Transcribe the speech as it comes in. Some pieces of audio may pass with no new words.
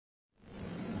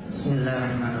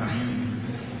Bismillahirrahmanirrahim.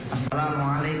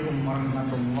 Assalamualaikum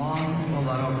warahmatullahi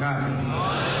wabarakatuh.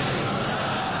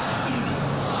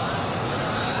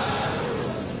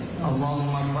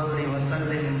 Allahumma salli wa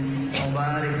sallim wa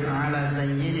barik ala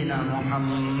sayyidina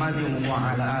Muhammadin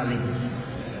wa ala alihi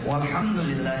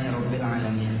walhamdulillahi rabbil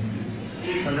alamin.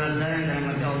 Saudara-saudara yang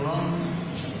dirahmati Allah,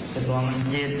 ketua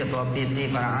masjid, ketua PT,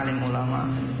 para alim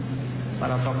ulama,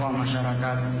 para tokoh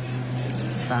masyarakat,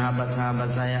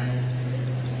 sahabat-sahabat saya,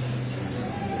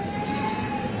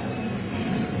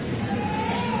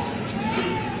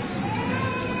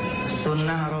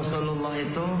 sunnah Rasulullah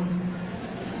itu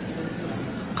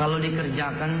kalau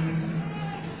dikerjakan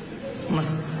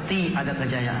mesti ada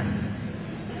kejayaan.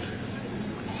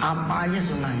 Apa aja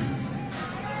sunnahnya,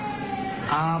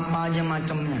 apa aja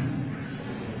macamnya,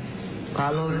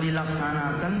 kalau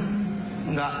dilaksanakan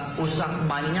nggak usah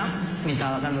banyak,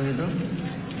 misalkan begitu,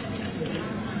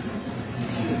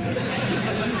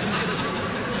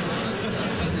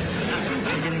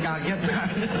 bikin kaget.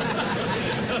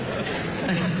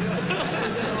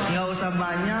 Nggak usah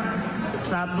banyak,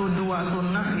 1-2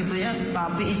 sunnah gitu ya,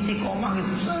 tapi istiqomah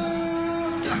gitu,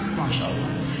 Masya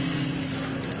Allah.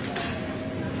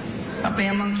 Tapi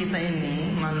emang kita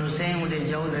ini manusia yang udah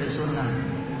jauh dari sunnah.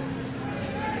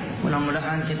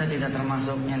 Mudah-mudahan kita tidak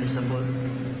termasuk yang disebut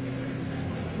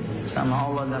sama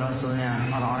Allah dan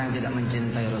Rasulnya orang-orang yang tidak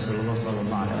mencintai Rasulullah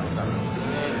SAW.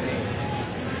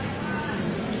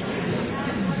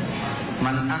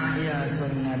 Man ahya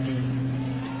sunnati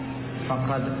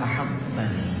faqad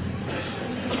ahabbani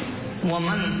wa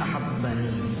man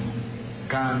ahabbani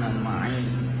kana ma'i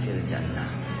fil jannah.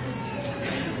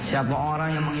 Siapa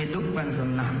orang yang menghidupkan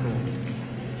sunnahku,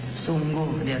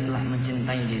 sungguh dia telah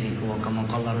mencintai diriku, kama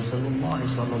qala Rasulullah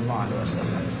sallallahu alaihi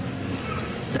wasallam.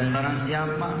 Dan barang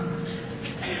siapa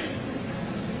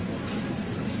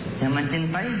yang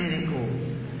mencintai diriku,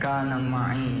 kana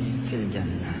ma'i fil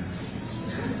jannah,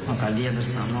 maka dia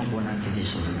bersamaku nanti di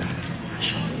surga.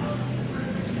 Masya Allah.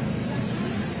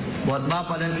 Buat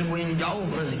bapak dan ibu yang jauh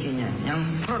rezekinya, yang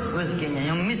seret rezekinya,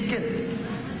 yang miskin,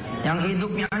 yang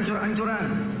hidupnya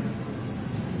hancur-hancuran,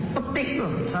 petik tuh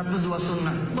 1-2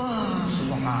 sunnah. Wah,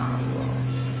 subhanallah.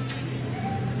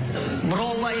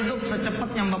 Berubah hidup secepat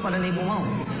yang bapak dan ibu mau.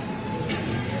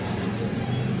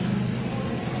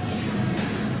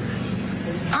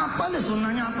 Apa deh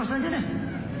sunnahnya, apa saja deh.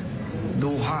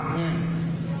 Duhanya,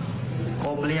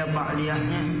 qobliyah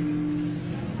ba'diyahnya,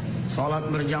 sholat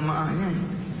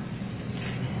berjamaahnya,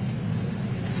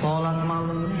 sholat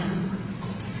malamnya,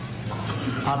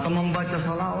 atau membaca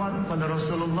salawat pada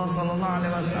Rasulullah sallallahu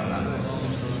alaihi wasallam,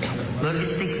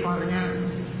 beristighfarnya.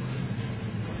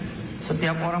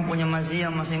 Setiap orang punya maziyah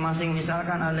masing-masing.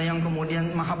 Misalkan ada yang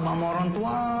kemudian mahabbah sama orang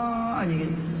tua aja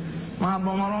gitu.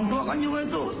 Mahabbah sama orang tua kan juga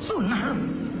itu sunnah.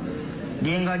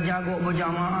 Dia nggak jago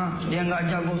berjamaah, dia nggak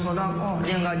jago sedekah,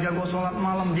 dia nggak jago sholat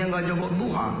malam, dia nggak jago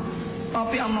duha,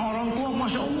 tapi sama orang tua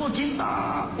masya Allah cinta.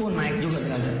 Naik juga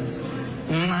derajat,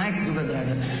 naik juga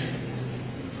derajat.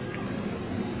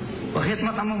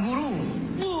 Berkhidmat sama guru,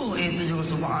 itu juga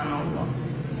subhanallah.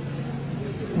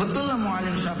 Betul lah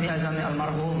Mu'alim Syafi'i Azami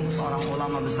almarhum, seorang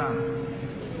ulama besar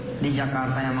di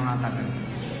Jakarta, yang mengatakan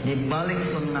di balik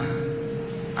sunnah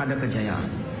ada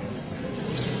kejayaan.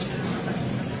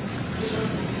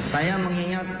 Saya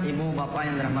mengingat ibu bapak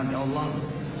yang dirahmati Allah,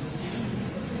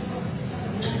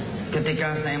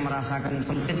 ketika saya merasakan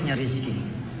sempitnya rizki.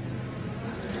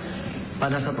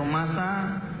 Pada satu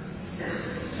masa,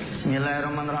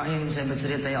 bismillahirrahmanirrahim, saya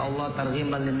bercerita, ya Allah,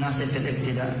 targhiban linnasi fil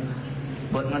iktida,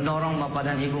 buat ngedorong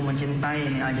bapak dan ibu mencintai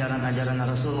ini ajaran-ajaran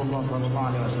Rasulullah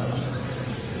SAW.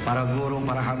 Para guru,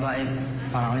 para habaib,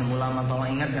 para alim ulama,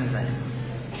 tolong ingatkan saya.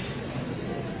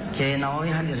 Kiai Nawawi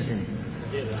hadir sini.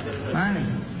 Mana?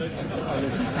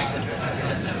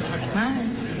 Mana?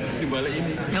 Di balik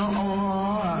ini. Ya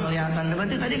Allah, kelihatan.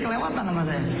 Berarti tadi kelewatan sama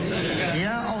saya.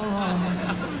 Ya Allah.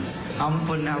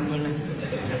 Ampun.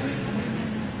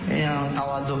 Yang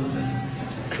tawadhu.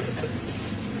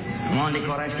 Mohon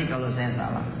dikoreksi kalau saya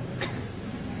salah.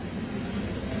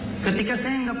 Ketika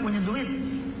saya nggak punya duit,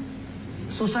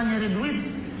 susah nyari duit,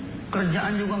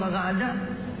 kerjaan juga nggak ada,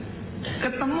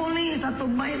 ketemu nih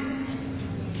 1 bait,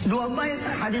 2 bait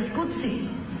hadis qudsi.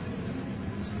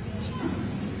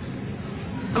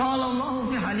 Qala Allah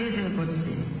fi haditsil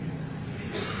qudsi,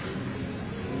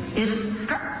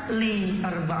 irka'li 4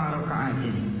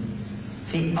 raka'atin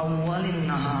fi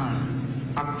awalin nahar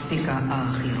aktika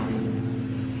akhirahu.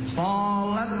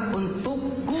 Salat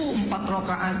untukku 4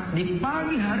 rakaat di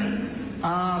pagi hari,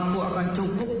 aku akan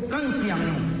cukupkan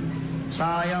siangmu.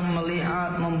 Saya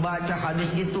melihat, membaca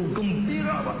hadis itu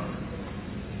gembira, Pak.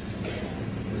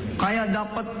 Kayak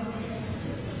dapat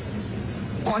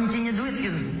Kuncinya duit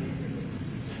gitu.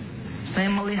 Saya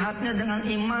melihatnya dengan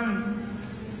iman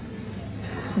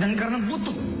dan karena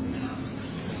butuh.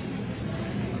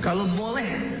 Kalau boleh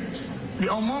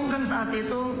diomongkan saat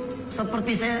itu,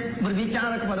 seperti saya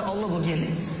berbicara kepada Allah begini.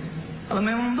 Kalau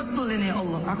memang betul ini ya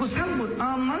Allah, aku sambut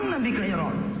aman Nabi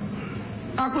Kairon.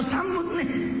 Aku sambut nih,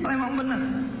 memang benar.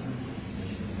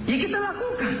 Ya kita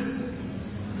lakukan.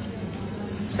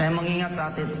 Saya mengingat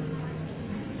saat itu,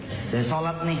 saya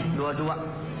sholat nih dua-dua,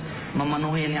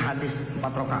 memenuhi ini hadis 4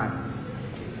 rakaat.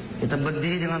 Kita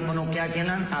berdiri dengan penuh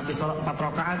keyakinan, habis sholat 4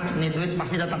 rakaat, ini duit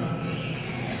pasti datang.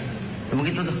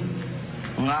 Begitu tuh,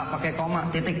 nggak pakai koma,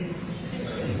 titik,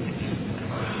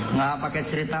 nggak pakai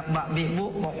cerita mbak bibu,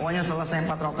 pokoknya selesai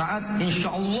 4 rakaat,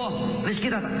 insya Allah rezeki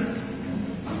datang.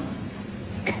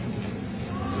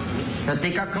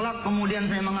 Ketika kelak kemudian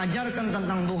saya mengajarkan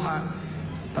tentang duha,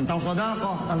 tentang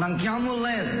sedekah, tentang qiyamul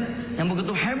lail yang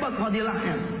begitu hebat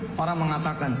fadilahnya, orang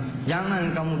mengatakan jangan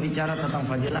kamu bicara tentang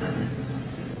fadilahnya.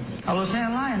 Kalau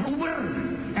saya lain, Uber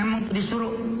emang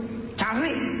disuruh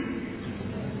cari,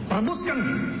 perebutkan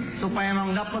supaya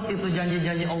emang dapat itu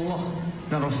janji-janji Allah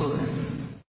dan Rasulnya.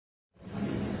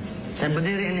 Saya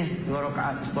berdiri ini 2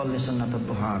 rakaat sholli sunnatut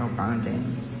duha rakaatain.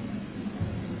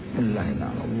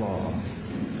 Allah.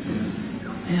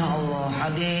 Ya Allah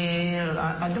hadir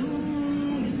adem.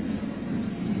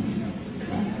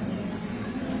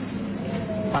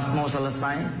 Pas mau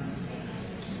selesai,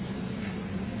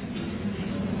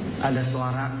 ada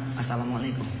suara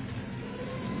assalamualaikum.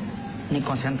 Ini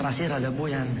konsentrasi rada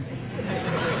buyar.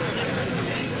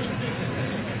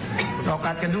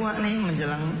 Rakaat kedua nih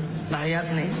menjelang tahiyat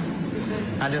nih,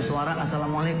 ada suara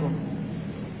assalamualaikum.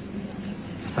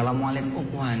 Assalamualaikum.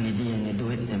 Wah ini dia nih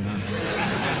duitnya.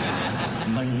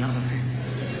 Benar.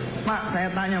 Pak,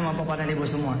 saya tanya sama bapak dan ibu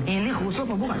semua, ini khusyuk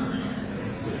apa bukan?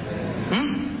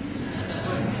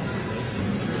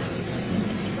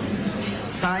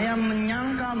 Saya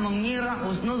menyangka, mengira,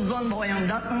 husnuzon bahwa yang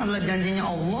datang adalah janjinya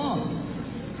Allah.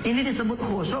 Ini disebut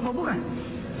khusyuk apa bukan?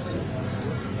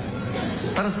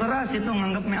 Terserah situ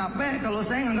nganggapnya apa, kalau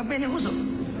saya nganggapnya ini khusyuk.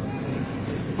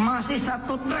 Masih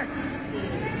satu track,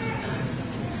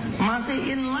 masih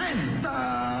inline.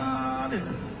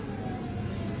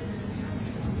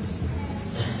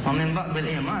 Memimbak bil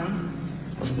iman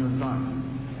husnuzon.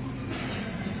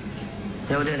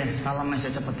 Ya udah deh, salamnya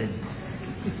saya cepetin.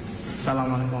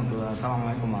 Assalamualaikum warahmatullahi wabarakatuh.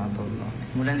 Assalamualaikum warahmatullahi wabarakatuh.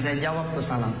 Kemudian saya jawab tuh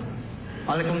salam.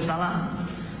 Waalaikumsalam.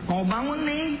 Mau bangun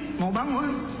nih, mau bangun.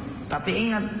 Tapi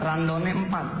ingat randone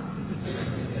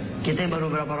 4. Kita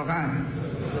baru berapa rakaat?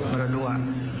 Baru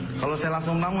 2. Kalau saya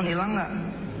langsung bangun hilang nggak?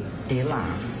 Hilang.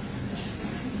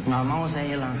 Nggak mau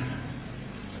saya hilang.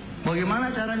 Bagaimana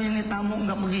caranya ini tamu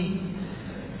nggak pergi?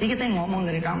 Ini kita ngomong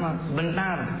dari kamar.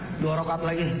 Bentar, 2 rakaat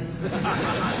lagi.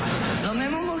 Loh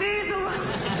memang begitu Pak.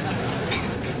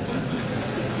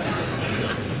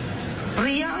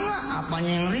 Ria enggak?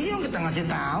 Apanya yang ria kita ngasih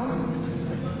tahu.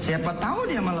 Siapa tahu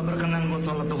dia malah berkenan buat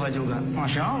sholat duha juga.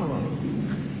 Masya Allah.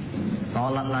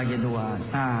 Sholat lagi 2.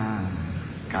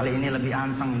 Kali ini lebih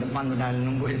anteng, depan udah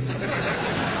nungguin.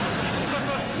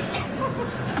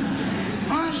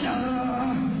 Masya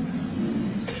Allah.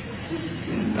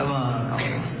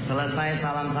 Selesai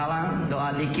salam-salam,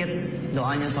 doa dikit,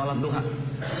 doanya sholat duha.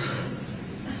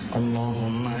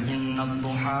 Allahumma inna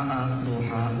duha'a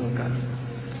duha'uka,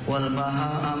 wal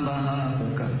baha'a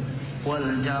baha'uka, wal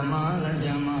jamala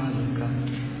jamaluka,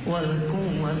 wal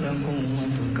quwwata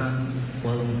quwwatuka,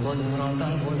 wal qudrata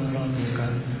qudratuka,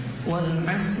 wal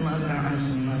asmata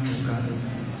asmatuka.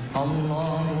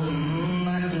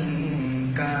 Allahumma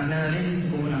in kana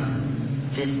rizquna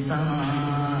fis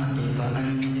samaa'i fa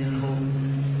anzilhu,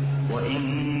 wa in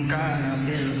kana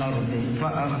fil ardi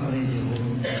fa akhrijhu,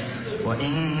 wa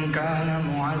in kana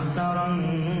mu'assaran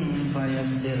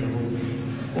fayassirhu,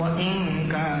 wa in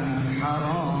kana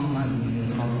haraman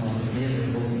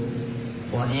faqdirhu,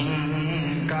 wa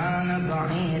in kana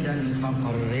ba'idan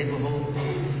faqarribhu,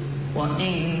 wa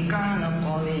in kana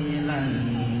qalilan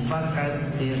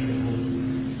fakattirhu,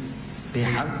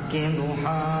 bihaqqi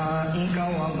duhaika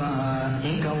wa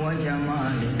ba'ika wa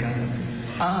jamalika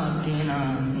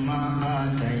atina ma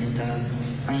ataita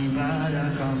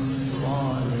ibadaka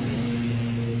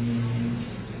sholihin.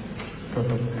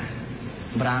 Tutup.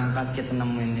 Berangkat kita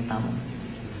nemuin nih tamu.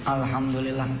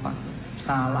 Alhamdulillah Pak,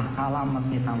 salah alamat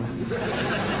nih tamu.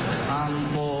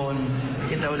 Ampun,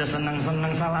 kita udah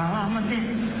senang-senang salah alamat ya.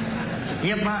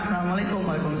 Iya Pak, assalamualaikum.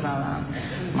 Waalaikumsalam.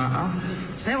 Maaf,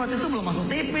 saya waktu itu belum masuk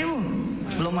TV Bu,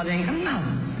 belum ada yang kenal.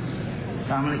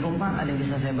 Assalamualaikum Pak, ada yang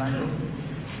bisa saya bantu?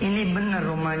 Ini benar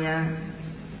rumahnya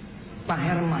Pak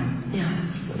Herman. Ya,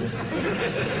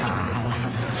 salah.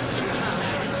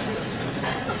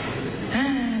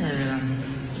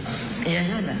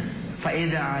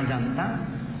 Fa'idha azamta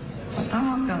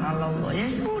fatawakkal 'ala Allah.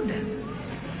 Ya sudah.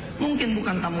 Mungkin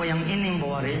bukan tamu yang ini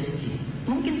bawa rezeki,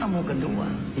 mungkin tamu kedua.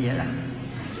 Iyalah.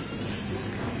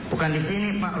 Bukan di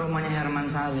sini Pak rumahnya Herman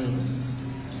Salim.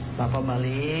 Bapak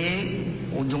balik,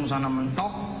 ujung sana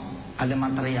mentok, ada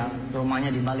material.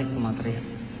 Rumahnya dibalik ke material.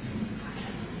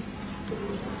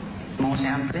 Mau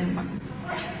saya anterin Pak?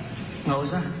 Nggak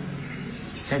usah.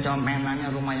 Saya cuma pengen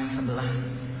nanya rumah yang sebelah.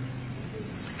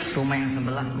 Rumah yang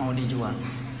sebelah mau dijual.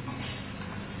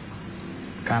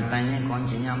 Katanya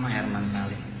kuncinya sama Herman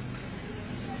Salim.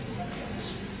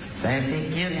 Saya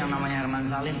pikir yang namanya Herman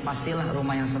Salim pastilah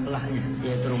rumah yang sebelahnya,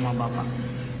 yaitu rumah Bapak.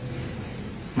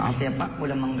 Maaf ya Pak,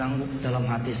 udah mengganggu dalam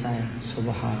hati saya.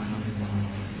 Subhanallah.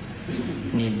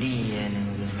 Ini dia nih.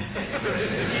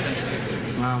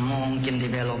 Nggak mungkin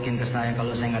dibelokin ke saya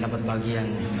kalau saya nggak dapat bagian.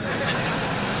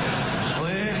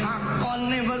 Wih, hakon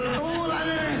nih betulan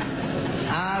nih.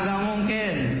 Agak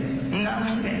mungkin, nggak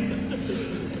mungkin.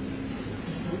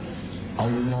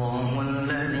 Allahul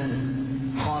ladzi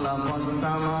khalaqas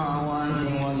samawati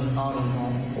wal arda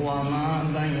wa ma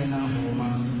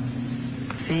bainahuma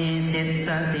fi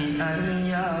sittati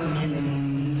ayyamin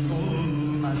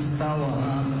thumma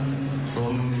istawa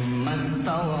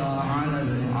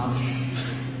 'alal 'arsy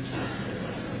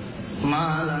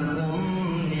ma lakum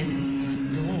min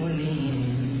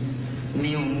dunihi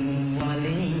min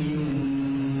waliyyin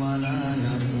wa la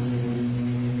nasir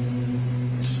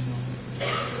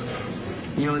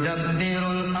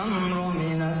yudabbirul amra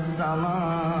minas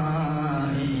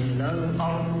samaa'i ilal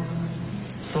ardh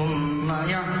thumma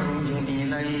yakhruju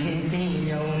ilayhi fi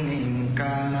yawmin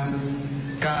kana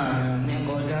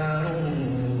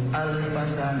miqdaruhu alfa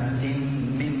sanatin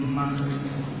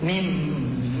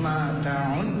mimma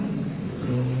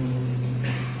ta'uddun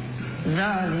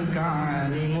dzalika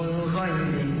 'alimul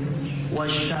ghaibi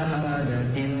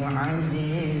wasyahadatil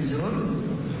 'azizur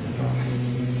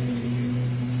rahim.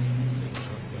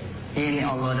 Ini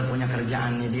Allah udah punya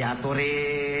kerjaan nih,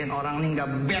 diaturin orang nih nggak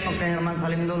belok ke Herman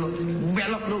Salim dulu,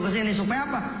 belok dulu ke sini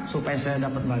supaya apa? Supaya saya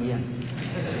dapat bagian.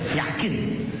 Yakin,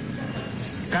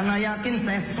 karena yakin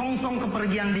saya songsong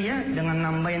kepergian dia dengan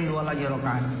nambahin 2 lagi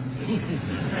rakaat.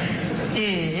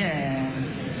 Iya,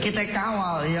 kita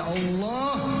kawal ya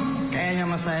Allah. Kayaknya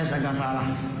mas saya agak salah.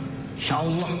 Insya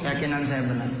Allah keyakinan saya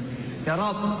benar. Ya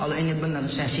Rob, kalau ini benar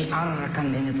saya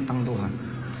syiarkan ini tentang Tuhan.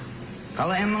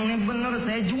 Kalau emang ini benar,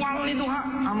 saya jual itu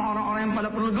hak sama orang-orang yang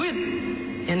pada perlu duit.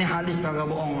 Ini hadis kagak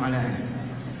bohong ada.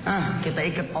 Kita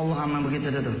ikat Allah sama begitu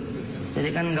tuh.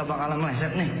 Jadi kan nggak bakalan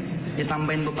meleset nih,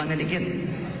 ditambahin bebannya dikit.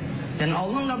 Dan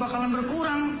Allah nggak bakalan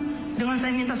berkurang dengan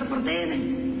saya minta seperti ini.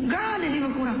 Nggak ada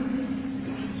yang berkurang.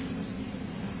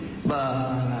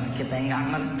 Kita nggak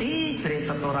ngerti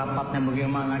cerita tuh rapatnya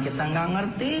bagaimana, kita nggak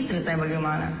ngerti ceritanya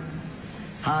bagaimana.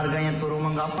 Harganya tuh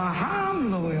rumah nggak paham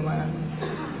juga bagaimana.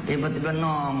 Tiba-tiba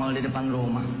nongol di depan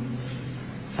rumah.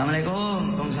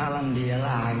 Assalamualaikum, waalaikumsalam, dia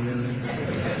lagi.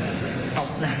 Top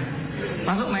dah.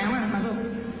 Masuk memang masuk.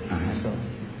 Masuk.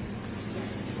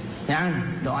 Yang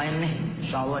doain nih,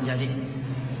 insya Allah jadi.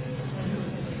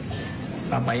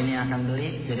 Bapak ini akan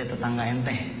beli jadi tetangga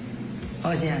ente.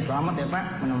 Oh iya, selamat ya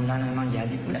Pak. Mudah-mudahan memang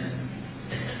jadi. Udah.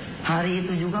 Hari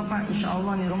itu juga Pak, insya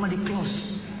Allah nih rumah di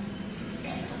close.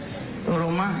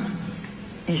 Rumah,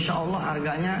 insya Allah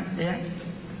harganya ya.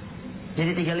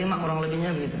 Jadi 35 kurang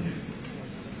lebihnya begitu.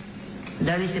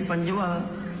 Dari si penjual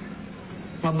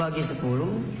ngebagi 10,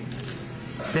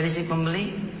 dari si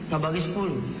pembeli ngebagi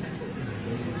 10.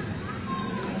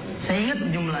 Saya ingat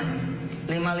jumlahnya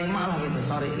 55 lah gitu,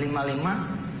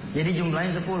 55. Jadi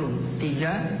jumlahnya 10,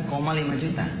 3,5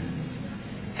 juta.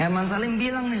 Herman Salim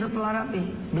bilang nih setelah rapi,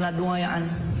 belah duayaan.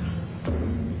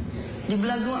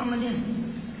 Dibelah dua sama dia.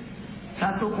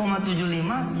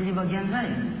 1,75 jadi bagian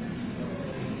saya.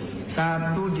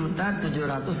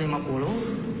 1.750.000.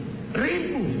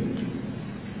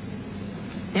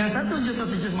 Yang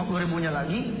 1.750.000-nya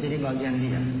lagi jadi bagian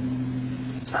dia.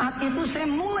 Saat itu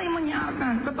saya mulai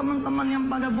menyiarkan ke teman-teman yang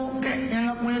pada bokeh, yang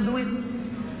nggak punya duit.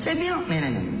 Saya bilang,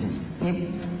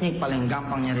 ini paling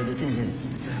gampang nyari duit sini.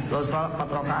 Lo sholat 4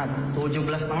 rakaat,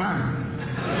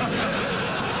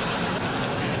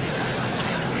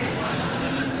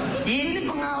 17,5. Ini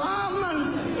pengalaman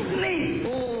nih.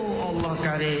 Oh Allah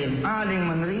karim. Ada yang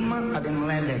menerima, ada yang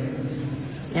meledek.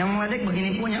 Yang meledek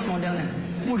begini punya modelnya.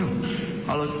 Waduh,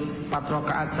 kalau 4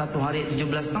 rakaat 1 hari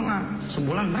 17,5,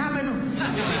 sebulan berapa itu?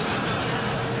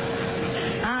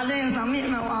 Ada yang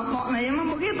sami'na wa ata'na,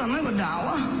 emang begitu, namanya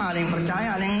berdakwah. Ada yang percaya,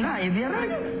 ada yang enggak, ya biar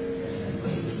aja.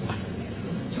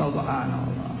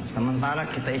 Subhanallah. Sementara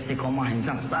kita istiqomahin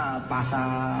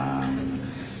pasang.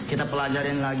 Kita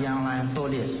pelajarin lagi yang lain.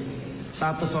 Tuh dia.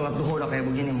 Satu sholat duhur udah kayak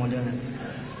begini modelnya.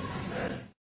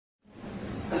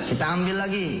 Kita ambil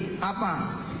lagi apa?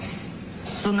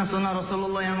 Sunnah-sunnah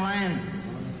Rasulullah yang lain,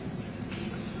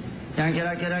 yang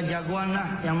kira-kira jagoan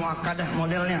lah, yang muakkadah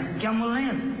modelnya. Qiyamul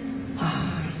lail.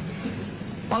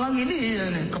 Apalagi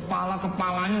dia nih,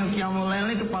 kepalanya Qiyamul lail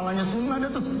ini kepalanya sunnah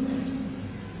dah tuh.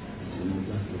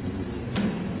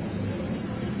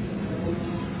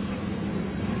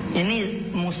 Ini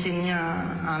musimnya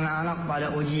anak-anak pada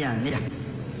ujian ya.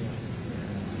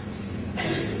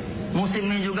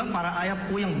 Musimnya juga para ayah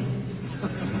puyeng.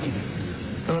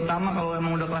 Terutama kalau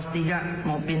emang udah kelas 3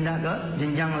 mau pindah ke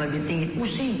jenjang lebih tinggi,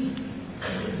 pusing.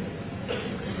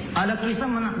 Ada kisah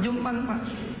menakjubkan, Pak.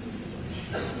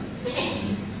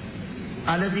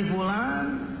 Ada si fulan,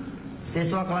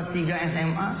 siswa kelas 3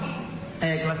 SMA,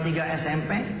 kelas 3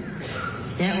 SMP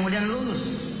yang kemudian lulus.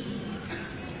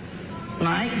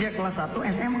 Naik dia kelas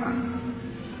 1 SMA.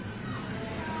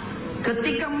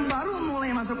 Ketika baru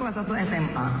mulai masuk kelas 1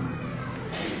 SMA,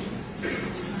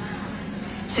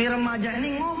 si remaja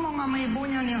ini ngomong sama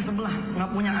ibunya nih yang sebelah,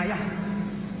 nggak punya ayah.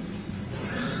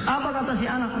 Apa kata si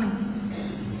anak nih?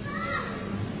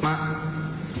 Mak,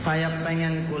 saya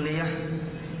pengen kuliah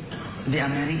di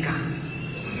Amerika.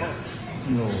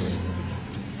 No.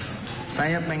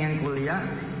 Saya pengen kuliah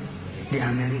di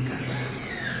Amerika.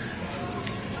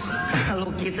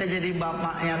 Kalau kita jadi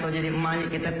bapaknya atau jadi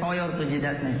emaknya, kita toyor tuh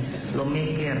jidatnya. Lo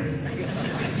mikir,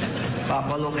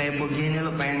 papa lo kayak begini,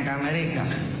 lo pengen ke Amerika.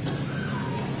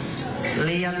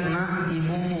 Lihat nak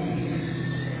ibumu,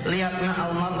 lihat nak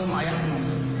almarhum ayahmu.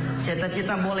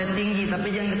 Cita-cita boleh tinggi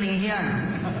tapi jangan ketinggian,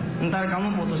 ntar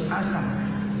kamu putus asa.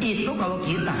 Itu kalau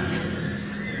kita.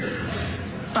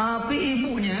 Tapi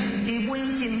ibunya, ibu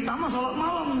yang cinta mah sholat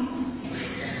malam.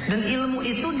 Dan ilmu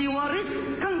itu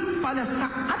diwariskan pada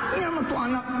saatnya untuk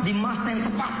anak di masa yang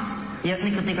tepat, yakni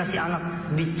ketika si anak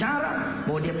bicara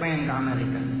bahwa dia pengen ke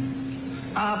Amerika.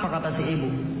 Apa kata si ibu?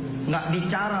 Nggak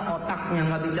bicara otaknya,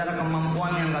 nggak bicara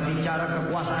kemampuannya, nggak bicara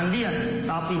kekuasaan dia,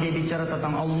 tapi dia bicara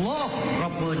tentang Allah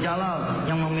Rabbul Jalal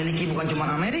yang memiliki bukan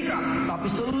cuma Amerika, tapi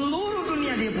seluruh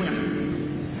dunia dia punya.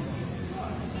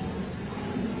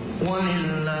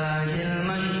 Walillahil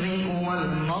masyriq wal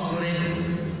maghrib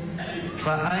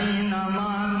fa aina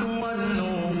ma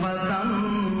tuwallu fa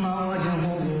thamma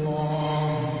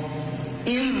wajhullah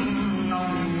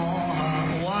innallaha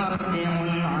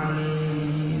wasi'un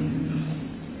 'alim.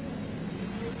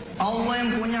 Allah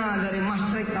yang punya dari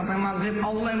masyriq sampai maghrib,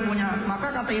 Allah yang punya. Maka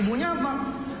kata ibunya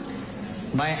apa?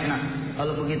 Baik nak,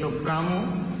 kalau begitu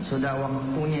kamu sudah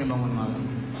waktunya bangun malam.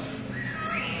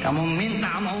 Kamu minta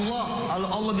sama Allah, kalau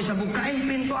Allah bisa bukain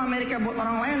pintu Amerika buat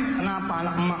orang lain, kenapa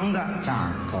anak emak enggak?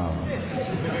 Cakep.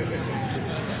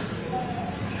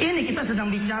 Ini kita sedang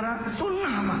bicara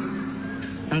sunnah, Pak.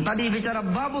 Yang tadi bicara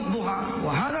babut duha,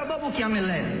 wahada babu qiyamul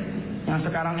lail. Yang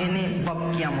sekarang ini bab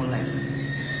qiyamul lail.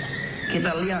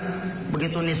 Kita lihat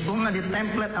begitu nih sunnah di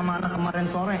template sama anak kemarin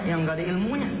sore yang gak ada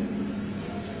ilmunya.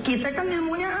 Kita kan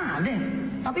ilmunya ada,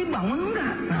 tapi bangun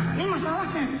enggak. Nah, ini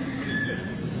masalahnya.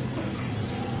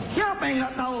 Siapa yang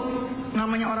nggak tahu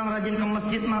namanya orang rajin ke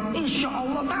masjid mah insya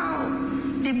Allah tahu.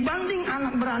 Dibanding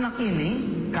anak beranak ini,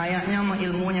 kayaknya mah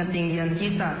ilmunya tinggian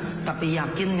kita, tapi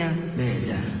yakinnya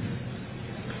beda.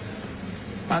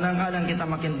 Kadang-kadang kita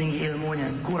makin tinggi ilmunya,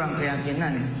 kurang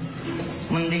keyakinan.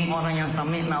 Mending orang yang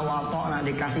sami'na wa ata'na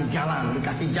dikasih jalan,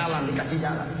 dikasih jalan, dikasih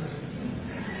jalan.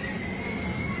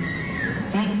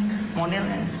 Nih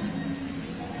modelnya.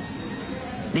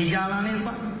 Dijalanin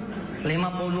Pak,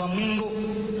 52 minggu,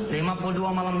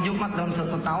 52 malam Jumat dalam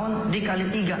 1 tahun dikali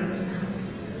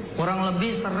 3. Kurang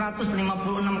lebih 156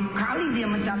 kali dia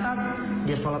mencatat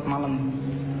dia sholat malam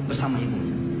bersama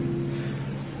ibunya.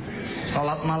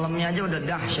 Sholat malamnya aja udah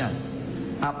dahsyat,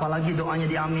 apalagi doanya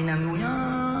diaminin dulunya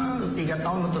 3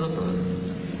 tahun betul-betul.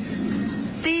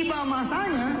 Tiba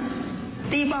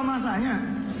masanya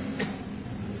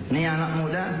nih anak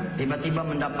muda tiba-tiba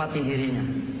mendapati dirinya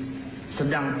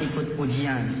sedang ikut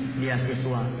ujian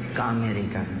beasiswa ke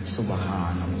Amerika.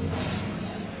 Subhanallah.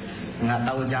 Nggak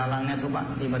tahu jalannya tuh Pak,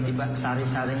 tiba-tiba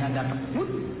sari-sarinya datang.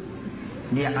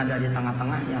 Dia ada di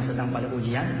tengah-tengah yang sedang pada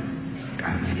ujian ke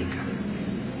Amerika.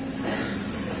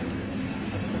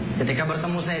 Ketika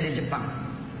bertemu saya di Jepang,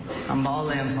 hamba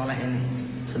Allah yang soleh ini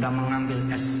sedang mengambil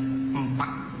S4,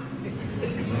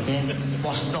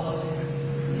 postdoc.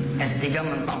 S3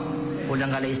 mentok, udah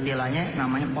nggak ada istilahnya,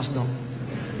 namanya postdoc.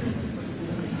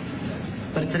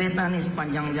 Bercerita nih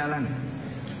sepanjang jalan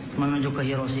menuju ke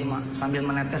Hiroshima sambil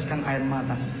meneteskan air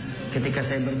mata ketika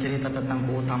saya bercerita tentang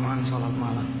keutamaan sholat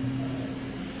malam.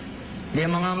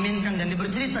 Dia mengaminkan dan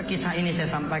bercerita kisah ini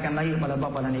saya sampaikan lagi kepada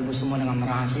bapak dan ibu semua dengan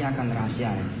merahasiakan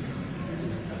rahasianya.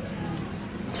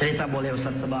 Cerita boleh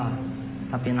Ustaz sebar,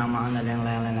 tapi nama anak yang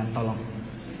lain-lain tolong.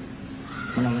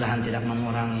 Mudah-mudahan tidak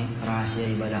mengurangi rahasia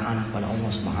ibadah anak pada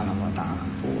Allah Subhanahu wa taala.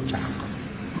 Cakep.